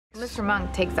Mr.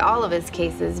 Monk takes all of his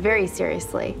cases very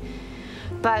seriously.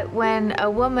 But when a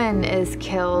woman is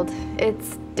killed,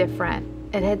 it's different.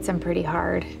 It hits him pretty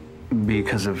hard.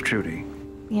 Because of Trudy?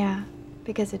 Yeah,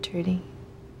 because of Trudy.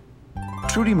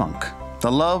 Trudy Monk, the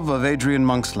love of Adrian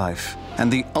Monk's life, and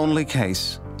the only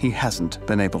case he hasn't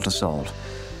been able to solve.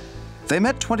 They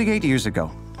met 28 years ago,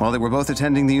 while they were both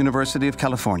attending the University of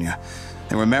California.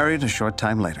 They were married a short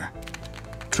time later.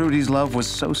 Trudy's love was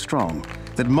so strong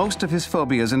that most of his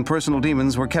phobias and personal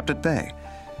demons were kept at bay.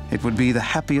 It would be the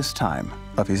happiest time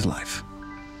of his life.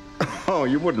 Oh,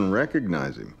 you wouldn't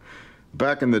recognize him.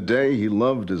 Back in the day, he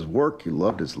loved his work, he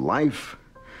loved his life.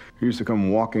 He used to come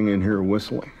walking in here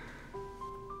whistling.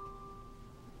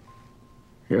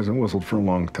 He hasn't whistled for a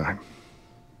long time.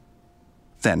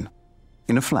 Then,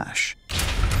 in a flash,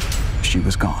 she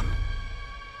was gone.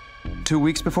 2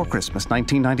 weeks before Christmas,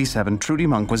 1997, Trudy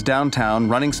Monk was downtown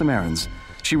running some errands.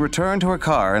 She returned to her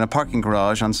car in a parking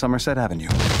garage on Somerset Avenue.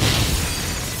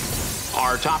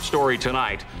 Our top story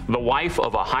tonight, the wife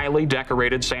of a highly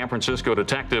decorated San Francisco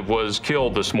detective was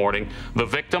killed this morning, the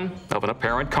victim of an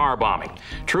apparent car bombing.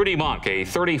 Trudy Monk, a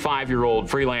 35-year-old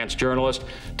freelance journalist,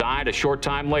 died a short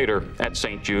time later at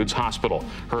St. Jude's Hospital.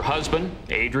 Her husband,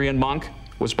 Adrian Monk,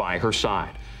 was by her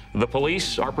side. The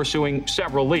police are pursuing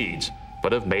several leads,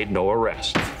 but have made no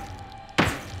arrest.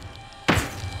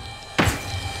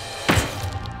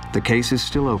 The case is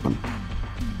still open.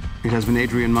 It has been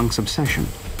Adrian Monk's obsession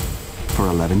for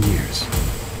 11 years.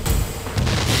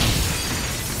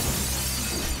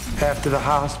 After the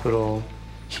hospital,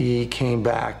 he came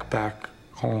back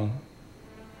home.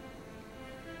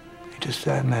 He just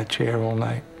sat in that chair all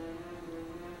night.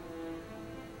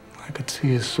 I could see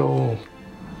his soul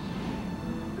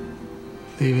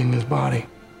leaving his body.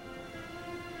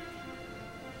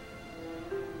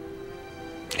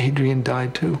 Adrian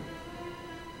died too.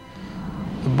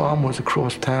 The bomb was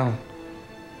across town,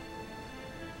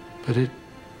 but it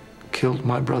killed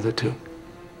my brother too.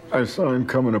 I saw him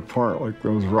coming apart like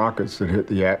those rockets that hit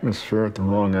the atmosphere at the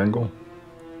wrong angle.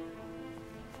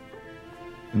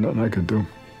 And nothing I could do.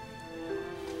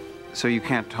 So you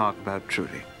can't talk about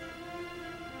Trudy?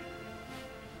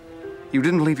 You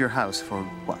didn't leave your house for,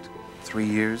 what, 3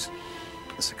 years?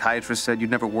 The psychiatrist said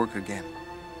you'd never work again.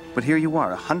 But here you are,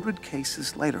 100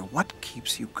 cases later. What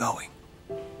keeps you going?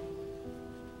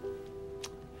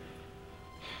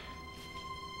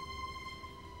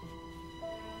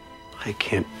 I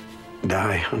can't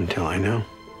die until I know.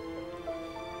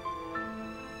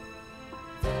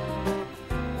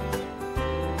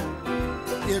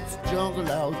 It's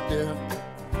jungle out there,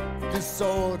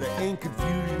 disorder and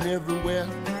confusion everywhere.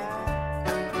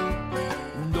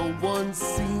 No one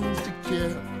seems to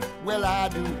care. Well, I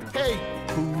do. Hey,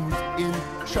 who's in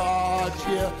charge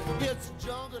here? It's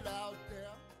jungle out